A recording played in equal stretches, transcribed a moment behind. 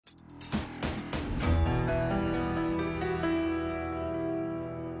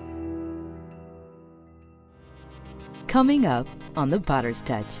Coming up on The Potter's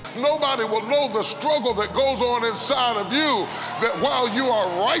Touch. Nobody will know the struggle that goes on inside of you, that while you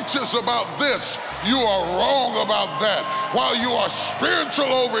are righteous about this, you are wrong about that. While you are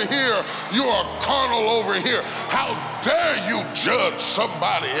spiritual over here, you are carnal over here. How dare you judge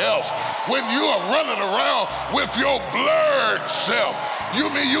somebody else when you are running around with your blurred self? You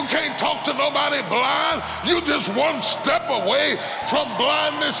mean you can't talk to nobody blind? You just one step away from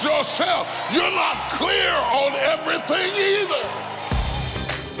blindness yourself. You're not clear on everything either.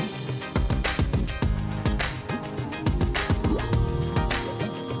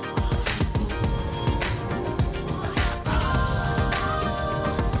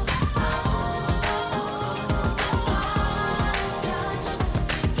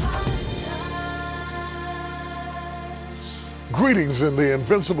 Greetings in the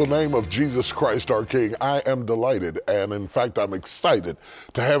invincible name of Jesus Christ, our King. I am delighted, and in fact, I'm excited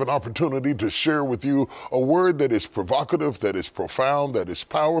to have an opportunity to share with you a word that is provocative, that is profound, that is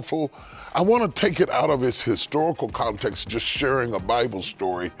powerful. I want to take it out of its historical context, just sharing a Bible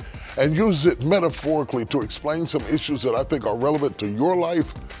story, and use it metaphorically to explain some issues that I think are relevant to your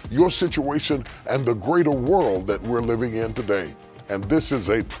life, your situation, and the greater world that we're living in today. And this is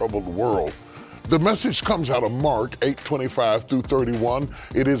a troubled world. The message comes out of Mark 8:25 through 31.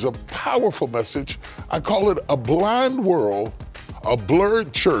 It is a powerful message. I call it a blind world, a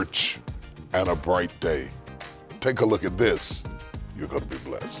blurred church, and a bright day. Take a look at this. You're going to be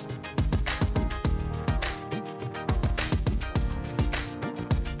blessed.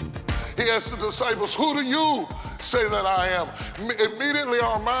 He asked the disciples, "Who do you say that I am?" Immediately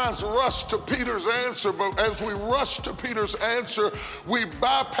our minds rush to Peter's answer, but as we rush to Peter's answer, we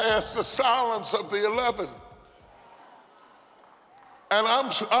bypass the silence of the 11. And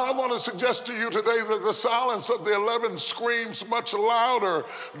I want to suggest to you today that the silence of the 11 screams much louder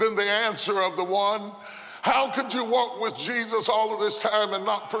than the answer of the one. How could you walk with Jesus all of this time and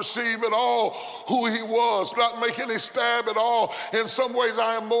not perceive at all who he was, not make any stab at all? In some ways,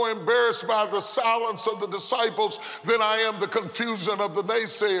 I am more embarrassed by the silence of the disciples than I am the confusion of the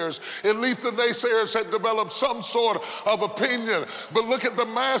naysayers. At least the naysayers had developed some sort of opinion. But look at the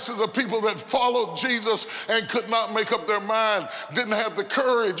masses of people that followed Jesus and could not make up their mind, didn't have the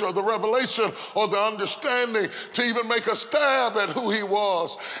courage or the revelation or the understanding to even make a stab at who he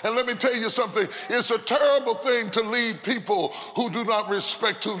was. And let me tell you something, it's a terrible thing to lead people who do not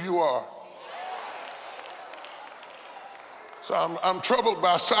respect who you are. So I'm troubled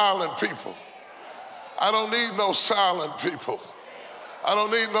by silent people. I don't need no silent people. I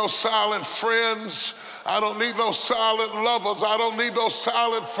don't need no silent friends. I don't need no silent lovers. I don't need no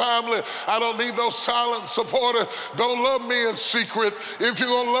silent family. I don't need no silent supporter. Don't love me in secret. If you're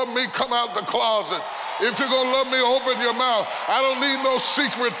going to love me, come out the closet. If you're going to love me, open your mouth. I don't need no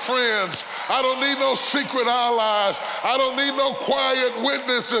secret friends. I don't need no secret allies. I don't need no quiet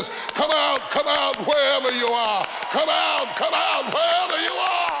witnesses. Come out wherever you are. Come out wherever you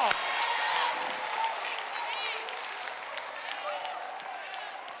are.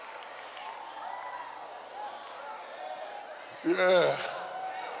 Yeah.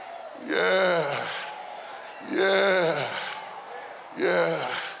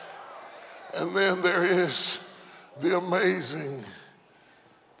 And then there is the amazing,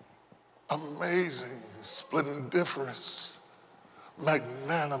 splendiferous,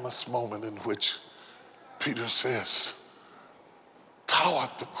 magnanimous moment in which Peter says, "Thou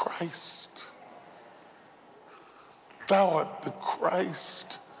art the Christ. Thou art the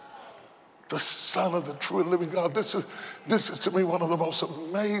Christ, the Son of the true and living God." This is to me one of the most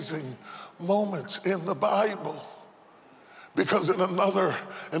amazing moments in the Bible. Because in another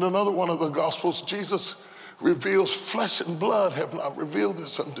one of the Gospels, Jesus reveals, "Flesh and blood have not revealed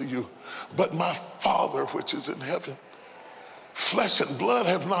this unto you, but my Father which is in heaven." Flesh and blood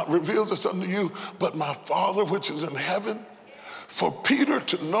have not revealed this unto you, but my Father which is in heaven. For Peter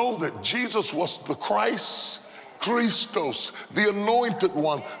to know that Jesus was the Christ, Christos, the anointed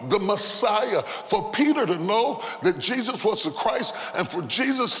one, the Messiah. For Peter to know that Jesus was the Christ, and for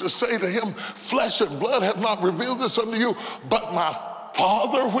Jesus to say to him, "Flesh and blood have not revealed this unto you, but my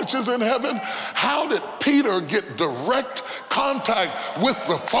Father which is in heaven." How did Peter get direct contact with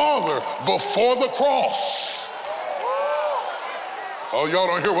the Father before the cross? Oh, y'all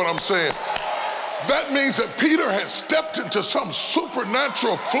don't hear what I'm saying. That means that Peter had stepped into some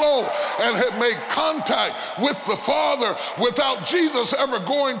supernatural flow and had made contact with the Father without Jesus ever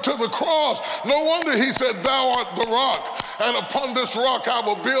going to the cross. No wonder he said, "Thou art the rock." and upon this rock I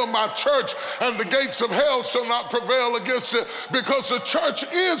will build my church, and the gates of hell shall not prevail against it, because the church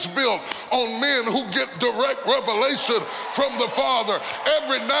is built on men who get direct revelation from the Father.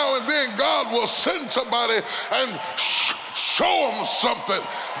 Every now and then God will send somebody and show them something.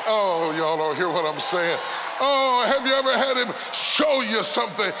 Oh, y'all don't hear what I'm saying. Oh, have you ever had him show you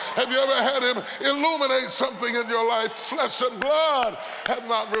something? Have you ever had him illuminate something in your life? Flesh and blood have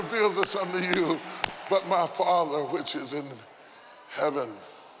not revealed this unto you, but my Father which is in heaven.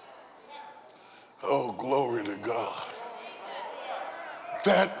 Oh, glory to God.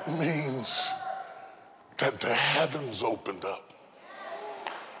 That means that the heavens opened up.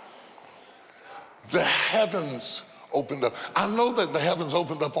 The heavens opened up. I know that the heavens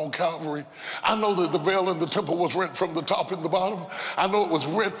opened up on Calvary. I know that the veil in the temple was rent from the top and the bottom. I know it was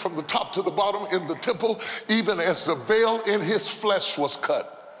rent from the top to the bottom in the temple, even as the veil in his flesh was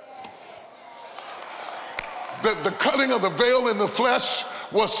cut. That the cutting of the veil in the flesh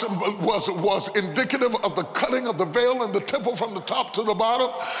was indicative of the cutting of the veil in the temple from the top to the bottom,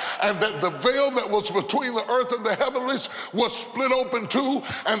 and that the veil that was between the earth and the heavenlies was split open too,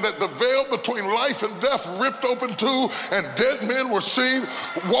 and that the veil between life and death ripped open too, and dead men were seen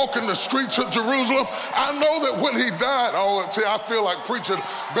walking the streets of Jerusalem. I know that when he died, oh, see, I feel like preaching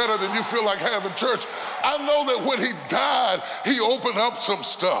better than you feel like having church. I know that when he died, he opened up some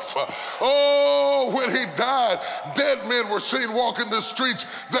stuff. Oh, when he died, dead men were seen walking the streets.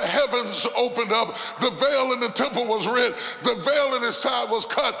 The heavens opened up. The veil in the temple was rent. The veil in his side was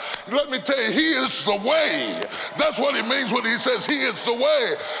cut. Let me tell you, he is the way. That's what he means when he says he is the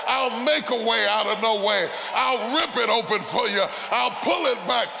way. I'll make a way out of no way. I'll rip it open for you. I'll pull it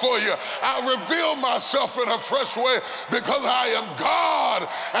back for you. I'll reveal myself in a fresh way, because I am God,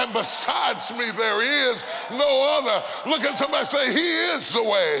 and besides me there is no other. Look at somebody, say, he is the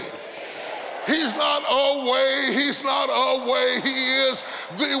way. He's not a way, he's not a way, he is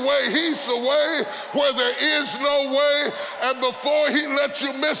the way. He's the way where there is no way, and before he let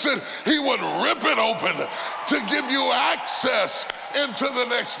you miss it, he would rip it open to give you access into the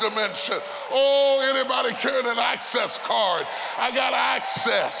next dimension. Oh, anybody carrying an access card? I got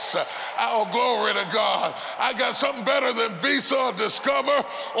access. Oh, glory to God. I got something better than Visa or Discover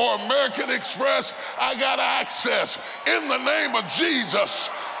or American Express. I got access. In the name of Jesus,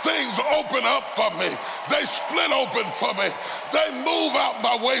 things open up for me. They split open for me. They move out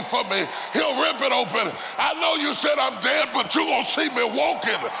my way for me. He'll rip it open. I know you said I'm dead, but you're going to see me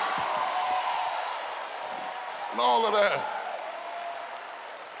walking. And all of that.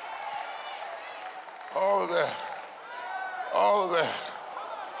 All of that. All of that.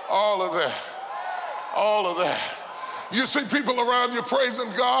 All of that. All of that. You see people around you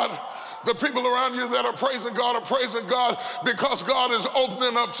praising God. The people around you that are praising God because God is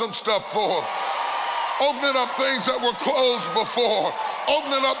opening up some stuff for them. Opening up things that were closed before.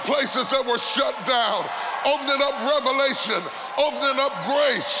 Opening up places that were shut down. Opening up revelation. Opening up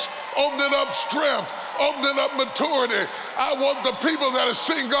grace. Opening up strength. Opening up maturity. I want the people that have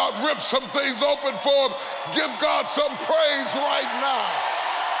seen God rip some things open for them. Give God some praise right now.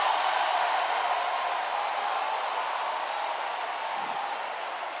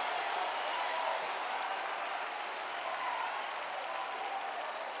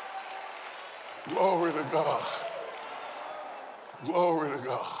 Glory to God. Glory to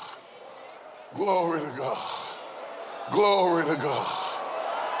God. Glory to God. Glory to God.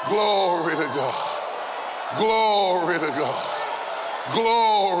 Glory to God. Glory to God.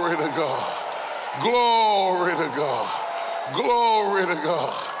 Glory to God. Glory to God. Glory to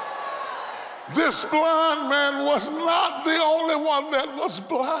God. This blind man was not the only one that was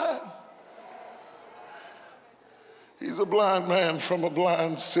blind. He's a blind man from a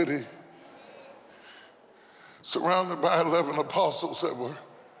blind city, surrounded by 11 apostles that were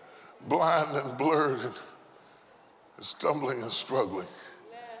blind and blurred and stumbling and struggling.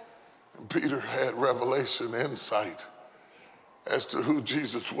 And Peter had revelation, insight as to who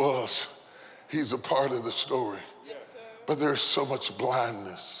Jesus was. He's a part of the story. But there's so much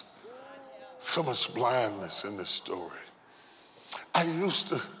blindness in this story. I used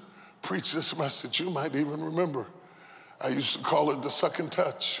to preach this message, you might even remember. I used to call it the second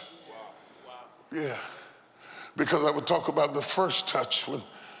touch. Yeah. Because I would talk about the first touch.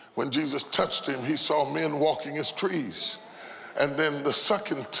 When Jesus touched him, he saw men walking as trees. And then the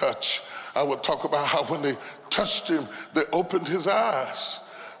second touch, I would talk about how when they touched him, they opened his eyes.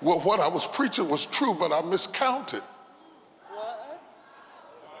 Well, what I was preaching was true, but I miscounted.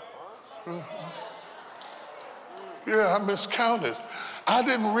 What? Yeah, I miscounted. I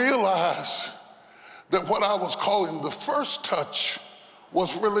didn't realize that what I was calling the first touch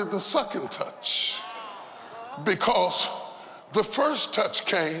was really the second touch. Because The first touch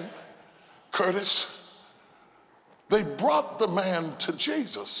came, Curtis, they brought the man to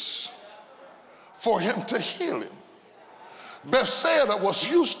Jesus for him to heal him. Bethsaida was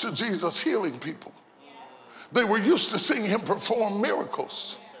used to Jesus healing people. They were used to seeing him perform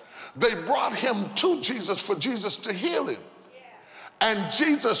miracles. They brought him to Jesus for Jesus to heal him. And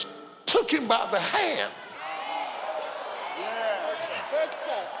Jesus took him by the hand.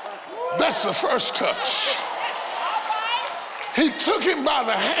 That's the first touch. He took him by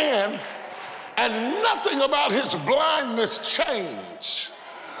the hand, and nothing about his blindness changed.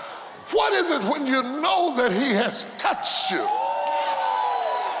 What is it when you know that he has touched you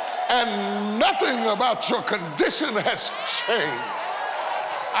and nothing about your condition has changed?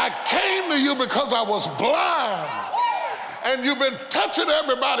 I came to you because I was blind, and you've been touching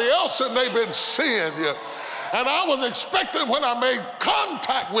everybody else and they've been seeing you. And I was expecting when I made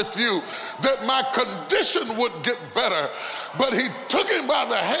contact with you that my condition would get better. But he took him by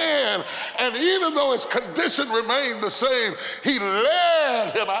the hand, and even though his condition remained the same, he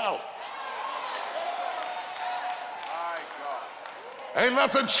led him out. Ain't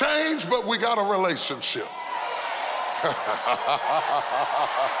nothing changed, but we got a relationship.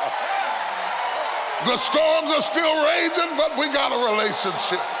 The storms are still raging, but we got a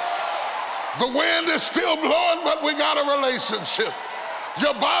relationship. The wind is still blowing, but we got a relationship.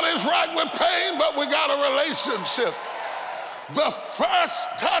 Your body's racked with pain, but we got a relationship. The first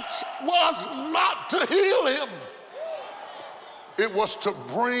touch was not to heal him. It was to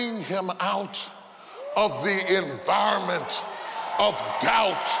bring him out of the environment of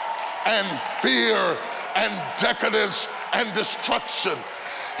doubt and fear and decadence and destruction.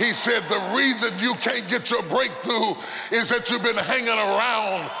 He said the reason you can't get your breakthrough is that you've been hanging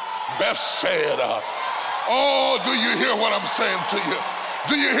around Bethsaida. Oh, do you hear what I'm saying to you?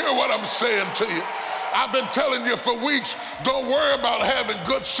 Do you hear what I'm saying to you? I've been telling you for weeks, don't worry about having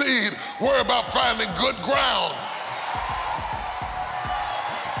good seed, worry about finding good ground.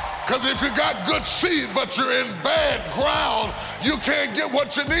 Because if you got good seed but you're in bad ground, you can't get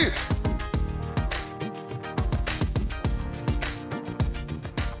what you need.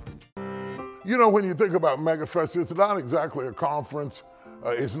 You know, when you think about MegaFest, it's not exactly a conference.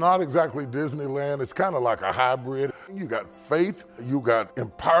 It's not exactly Disneyland. It's kind of like a hybrid. You got faith. You got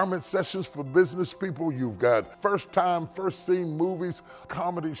empowerment sessions for business people. You've got first time, first seen movies,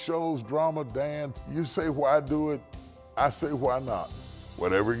 comedy shows, drama, dance. You say, why do it? I say, why not?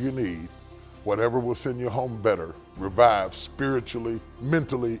 Whatever you need, whatever will send you home better, revived spiritually,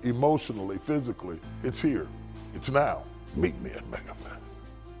 mentally, emotionally, physically. It's here. It's now. Meet me at MegaFest.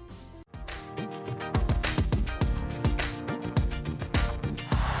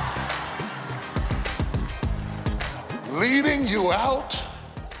 Leading you out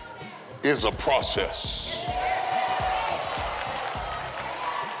is a process.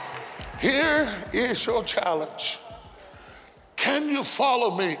 Here is your challenge. Can you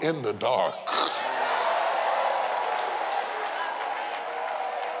follow me in the dark?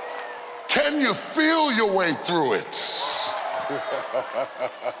 Can you feel your way through it?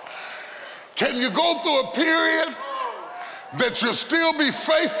 Can you go through a period that you'll still be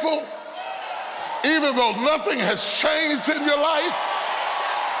faithful even though nothing has changed in your life?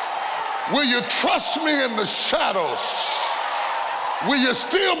 Will you trust me in the shadows? Will you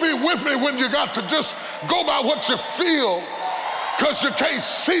still be with me when you got to just go by what you feel because you can't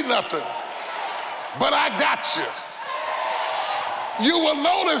see nothing? But I got you. You will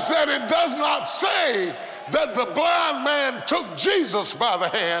notice that it does not say that the blind man took Jesus by the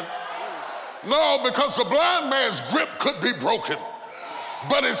hand. No, because the blind man's grip could be broken.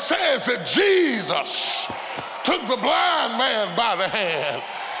 But it says that Jesus took the blind man by the hand.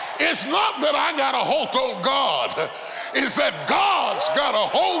 It's not that I got a hold on God. It's that God's got a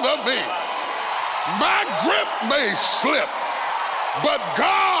hold of me. My grip may slip, but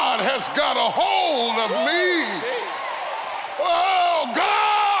God has got a hold of me. Oh,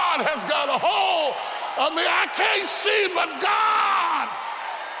 God has got a hold of me. I can't see, but God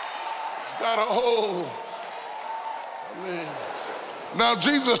has got a hold of me. Now,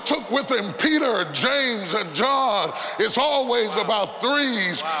 Jesus took with him Peter, James, and John. It's always about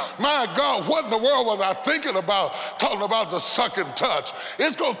threes. Wow. My God, what in the world was I thinking about talking about the second touch?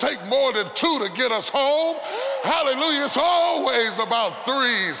 It's going to take more than two to get us home. Hallelujah. It's always about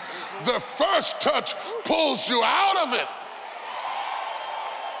threes. The first touch pulls you out of it.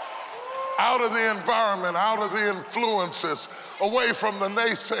 out of the environment, out of the influences, away from the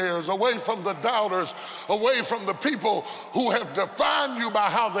naysayers, away from the doubters, away from the people who have defined you by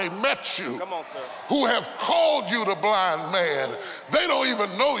how they met you, Come on, sir. who have called you the blind man. They don't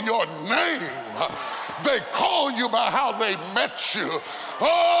even know your name. They call you by how they met you.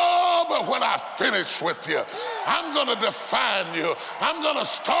 Oh, but when I finish with you, I'm going to define you. I'm going to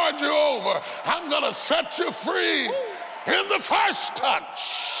start you over. I'm going to set you free in the first touch.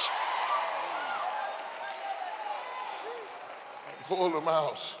 Pull him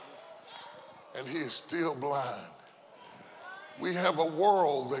out, and he is still blind. We have a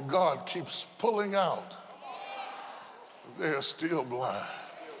world that God keeps pulling out. They are still blind.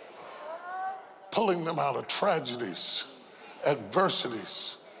 Pulling them out of tragedies,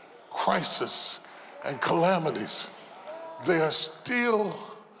 adversities, crisis, and calamities. They are still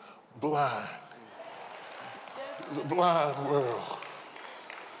blind. The blind world.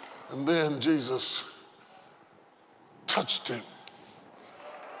 And then Jesus touched him.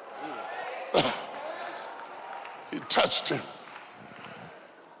 He touched him.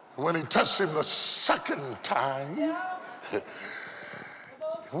 When he touched him the second time,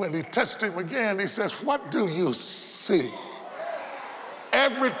 when he touched him again, he says, "What do you see?"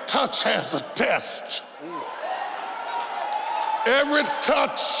 Every touch has a test. Every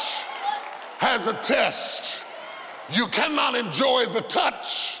touch has a test. You cannot enjoy the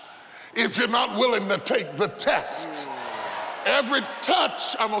touch if you're not willing to take the test. Every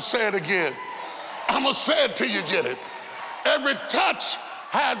touch, I'm gonna say it again. I'm gonna say it till you get it. Every touch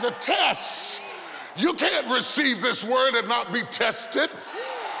has a test. You can't receive this word and not be tested.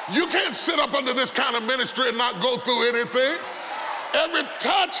 You can't sit up under this kind of ministry and not go through anything. Every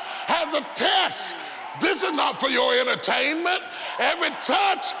touch has a test. This is not for your entertainment. Every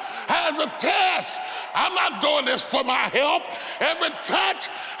touch has a test. I'm not doing this for my health. Every touch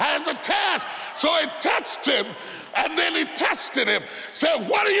has a test. So he touched him, and then he tested him. Said,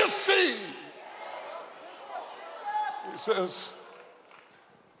 "What do you see?" He says,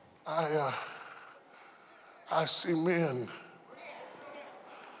 I see men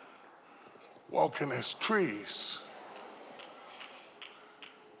walking as trees.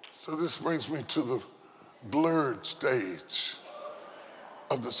 So this brings me to the blurred stage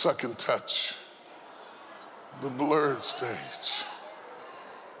of the second touch. The blurred stage.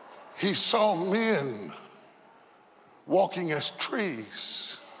 He saw men walking as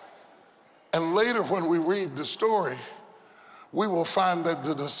trees. And later when we read the story, we will find that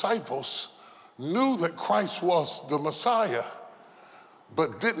the disciples knew that Christ was the Messiah,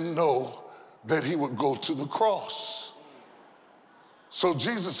 but didn't know that he would go to the cross. So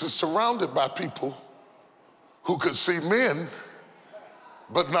Jesus is surrounded by people who could see men,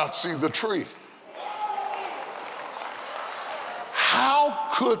 but not see the tree. How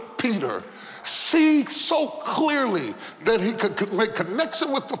could Peter see so clearly that he could make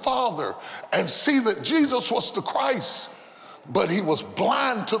connection with the Father and see that Jesus was the Christ, but he was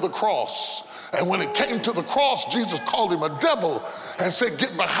blind to the cross? And when it came to the cross, Jesus called him a devil and said,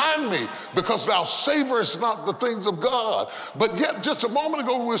 "Get behind me, because thou savorest not the things of God." But yet just a moment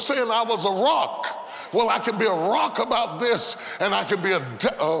ago we were saying I was a rock. Well, I can be a rock about this, and I can be y'all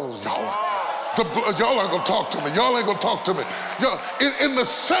ain't gonna talk to me. Y'all ain't gonna talk to me. In the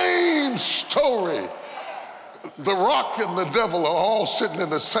same story, the rock and the devil are all sitting in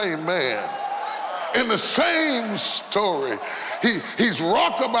the same man. In the same story, he's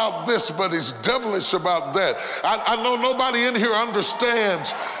rock about this, but he's devilish about that. I know nobody in here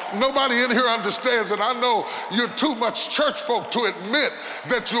understands. Nobody in here understands, and I know you're too much church folk to admit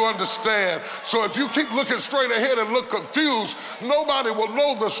that you understand. So if you keep looking straight ahead and look confused, nobody will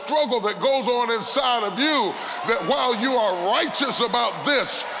know the struggle that goes on inside of you, that while you are righteous about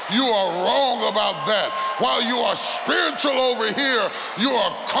this, you are wrong about that. While you are spiritual over here, you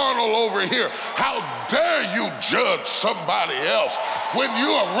are carnal over here. How dare you judge somebody else when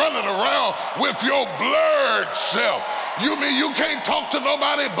you are running around with your blurred self? You mean you can't talk to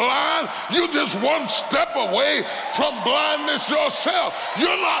nobody blind? You just one step away from blindness yourself.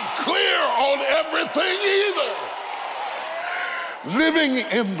 You're not clear on everything either. Living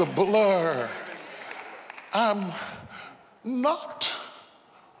in the blur. I'm not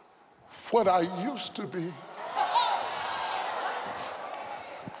what I used to be,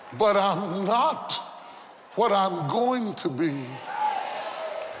 but I'm not what I'm going to be.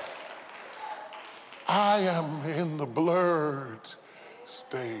 I am in the blurred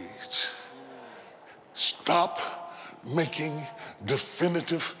stage. Stop making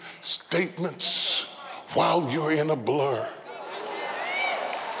definitive statements while you're in a blur.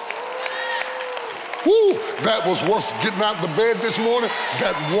 Woo, that was worth getting out the bed this morning.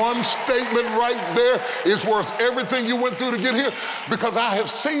 That one statement right there is worth everything you went through to get here, because I have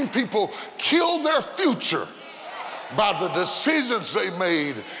seen people kill their future by the decisions they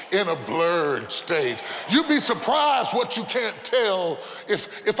made in a blurred stage. You'd be surprised what you can't tell.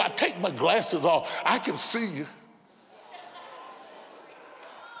 If I take my glasses off, I can see you.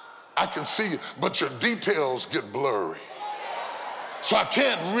 I can see you, but your details get blurry. So I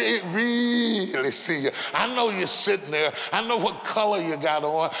can't really see you. I know you're sitting there. I know what color you got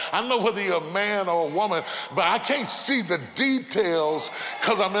on. I know whether you're a man or a woman, but I can't see the details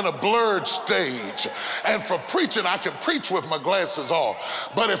because I'm in a blurred stage. And for preaching, I can preach with my glasses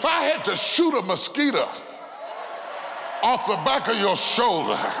off. But if I had to shoot a mosquito off the back of your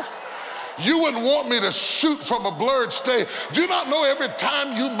shoulder, you wouldn't want me to shoot from a blurred stage. Do you not know every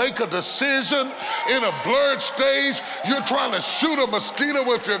time you make a decision in a blurred stage, you're trying to shoot a mosquito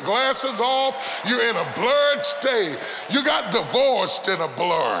with your glasses off? You're in a blurred stage. You got divorced in a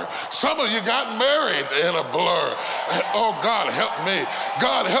blur. Some of you got married in a blur. Oh, God help me.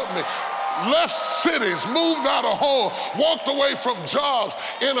 God help me. Left cities, moved out of home, walked away from jobs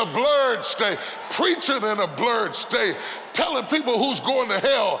in a blurred state, preaching in a blurred state, telling people who's going to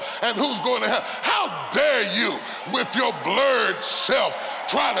hell and who's going to hell. How dare you, with your blurred self,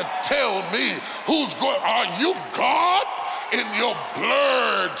 try to tell me who's going? Are you God in your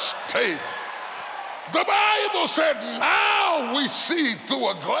blurred state? The Bible said, now we see through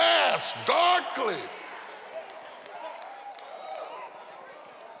a glass darkly.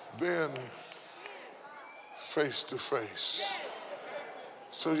 Then face to face.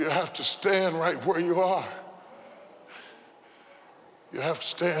 So you have to stand right where you are. You have to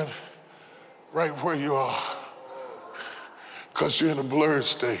stand right where you are, because you're in a blurred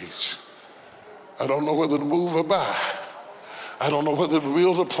stage. I don't know whether to move or buy. I don't know whether to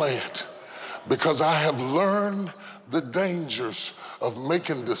build or plant, because I have learned the dangers of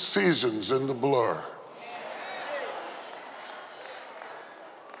making decisions in the blur.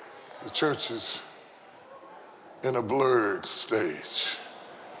 The church is in a blurred stage.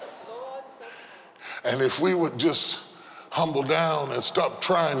 And if we would just humble down and stop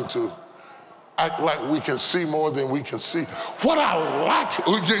trying to act like we can see more than we can see. What I like,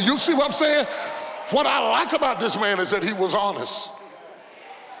 you see what I'm saying? What I like about this man is that he was honest.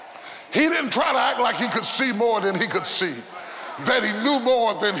 He didn't try to act like he could see more than he could see, that he knew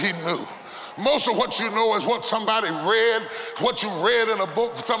more than he knew. Most of what you know is what somebody read, what you read in a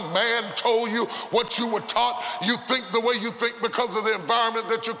book, some man told you, what you were taught. You think the way you think because of the environment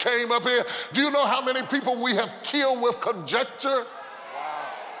that you came up here. Do you know how many people we have killed with conjecture?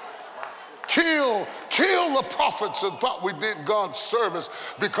 Kill the prophets and thought we did God's service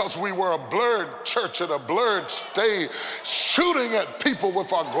because we were a blurred church at a blurred stage, shooting at people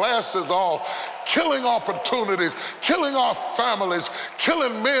with our glasses off, killing opportunities, killing our families,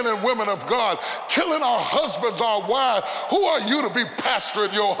 killing men and women of God, killing our husbands, our wives. Who are you to be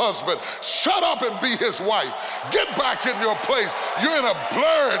pastoring your husband? Shut up and be his wife. Get back in your place. You're in a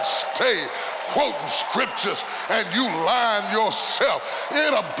blurred state, quoting scriptures, and you lying yourself.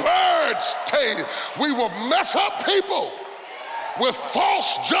 In a blurred state, we will mess up people with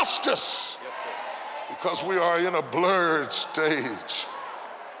false justice because we are in a blurred stage.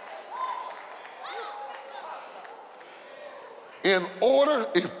 In order,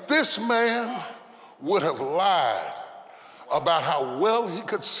 if this man would have lied about how well he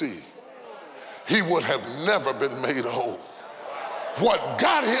could see, he would have never been made whole. What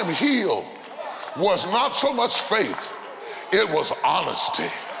got him healed was not so much faith, it was honesty.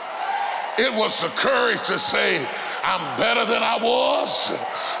 It was the courage to say, I'm better than I was,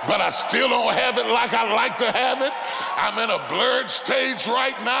 but I still don't have it like I like to have it. I'm in a blurred stage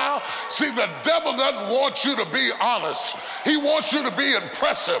right now. See, the devil doesn't want you to be honest. He wants you to be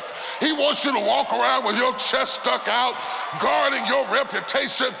impressive. He wants you to walk around with your chest stuck out, guarding your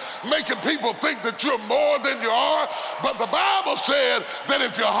reputation, making people think that you're more than you are. But the Bible said that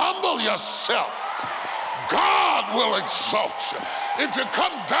if you humble yourself, God will exalt you. If you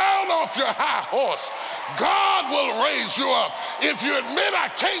come down off your high horse, God will raise you up. If you admit I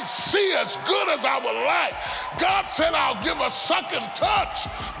can't see as good as I would like, God said I'll give a second touch,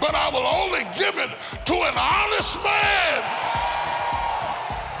 but I will only give it to an honest man.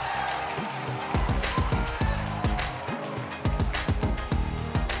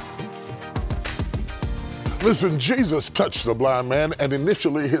 Listen, Jesus touched the blind man, and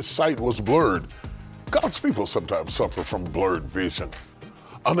initially his sight was blurred. God's people sometimes suffer from blurred vision.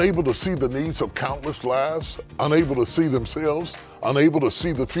 unable to see the needs of countless lives, unable to see themselves, unable to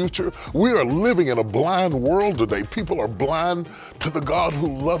see the future. We are living in a blind world today. People are blind to the God who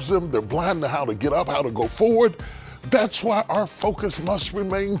loves them. They're blind to how to get up, how to go forward. That's why our focus must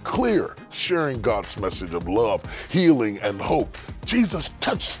remain clear, sharing God's message of love, healing, and hope. Jesus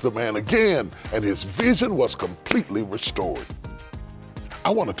touched the man again, and his vision was completely restored.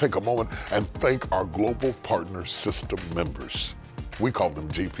 I want to take a moment and thank our Global Partner System members. We call them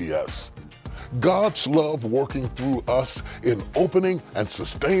GPS. God's love working through us in opening and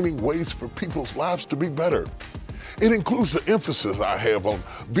sustaining ways for people's lives to be better. It includes the emphasis I have on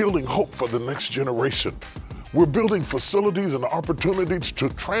building hope for the next generation. We're building facilities and opportunities to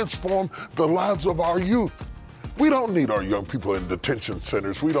transform the lives of our youth. We don't need our young people in detention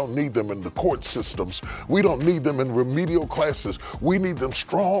centers. We don't need them in the court systems. We don't need them in remedial classes. We need them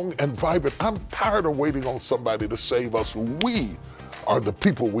strong and vibrant. I'm tired of waiting on somebody to save us. We are the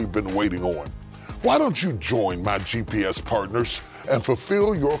people we've been waiting on. Why don't you join my GPS partners and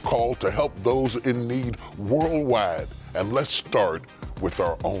fulfill your call to help those in need worldwide? And let's start with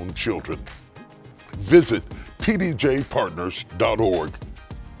our own children. Visit tdjpartners.org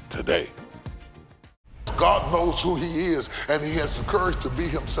today. God knows who he is, and he has the courage to be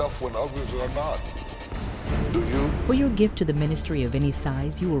himself when others are not. Do you? For your gift to the ministry of any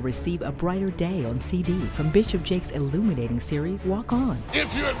size, you will receive A Brighter Day on CD from Bishop Jake's illuminating series, Walk On.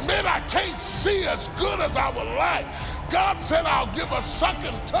 If you admit I can't see as good as I would like, God said I'll give a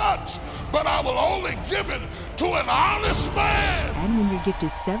second touch, but I will only give it to an honest man. And when your gift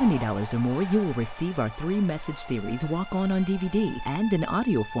is $70 or more, you will receive our 3-message series, Walk On DVD, and an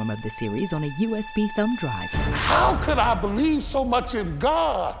audio form of the series on a USB thumb drive. How could I believe so much in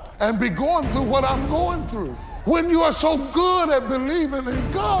God and be going through what I'm going through when you are so good at believing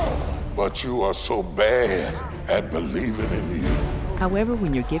in God, but you are so bad at believing in you? However,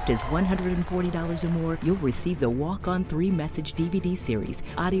 when your gift is $140 or more, you'll receive the Walk On 3-message DVD series,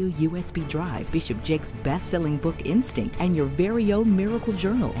 audio USB drive, Bishop Jake's best-selling book Instinct, and your very own Miracle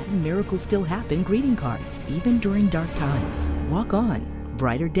Journal and Miracles Still Happen greeting cards, even during dark times. Walk on.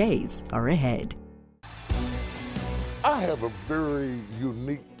 Brighter days are ahead. I have a very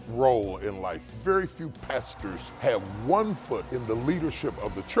unique role in life. Very few pastors have one foot in the leadership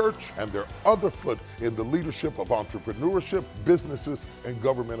of the church and their other foot in the leadership of entrepreneurship, businesses, and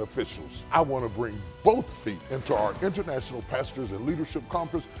government officials. I want to bring both feet into our International Pastors and Leadership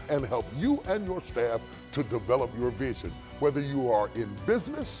Conference and help you and your staff to develop your vision. Whether you are in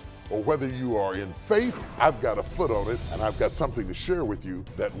business or whether you are in faith, I've got a foot on it, and I've got something to share with you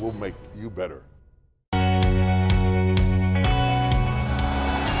that will make you better.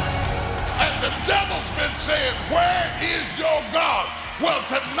 The devil's been saying, where is your God? Well,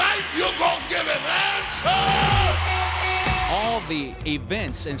 tonight you're going to get an answer. All the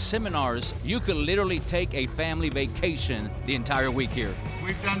events and seminars, you could literally take a family vacation the entire week here.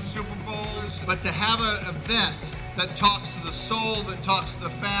 We've done Super Bowls, but to have an event that talks to the soul, that talks to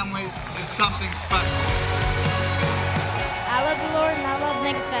the families, is something special. I love the Lord and I love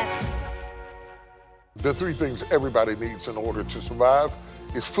MegaFest. The 3 things everybody needs in order to survive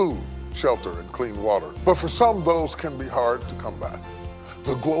is food, shelter, and clean water. But for some, those can be hard to come by.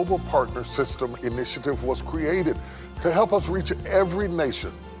 The Global Partner System initiative was created to help us reach every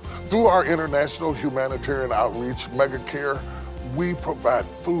nation. Through our international humanitarian outreach, MegaCare, we provide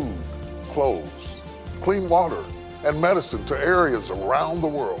food, clothes, clean water, and medicine to areas around the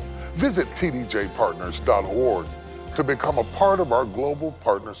world. Visit tdjpartners.org to become a part of our Global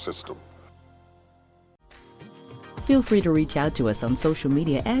Partner System. Feel free to reach out to us on social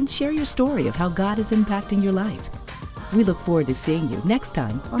media and share your story of how God is impacting your life. We look forward to seeing you next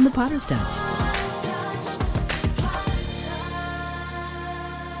time on The Potter's Touch.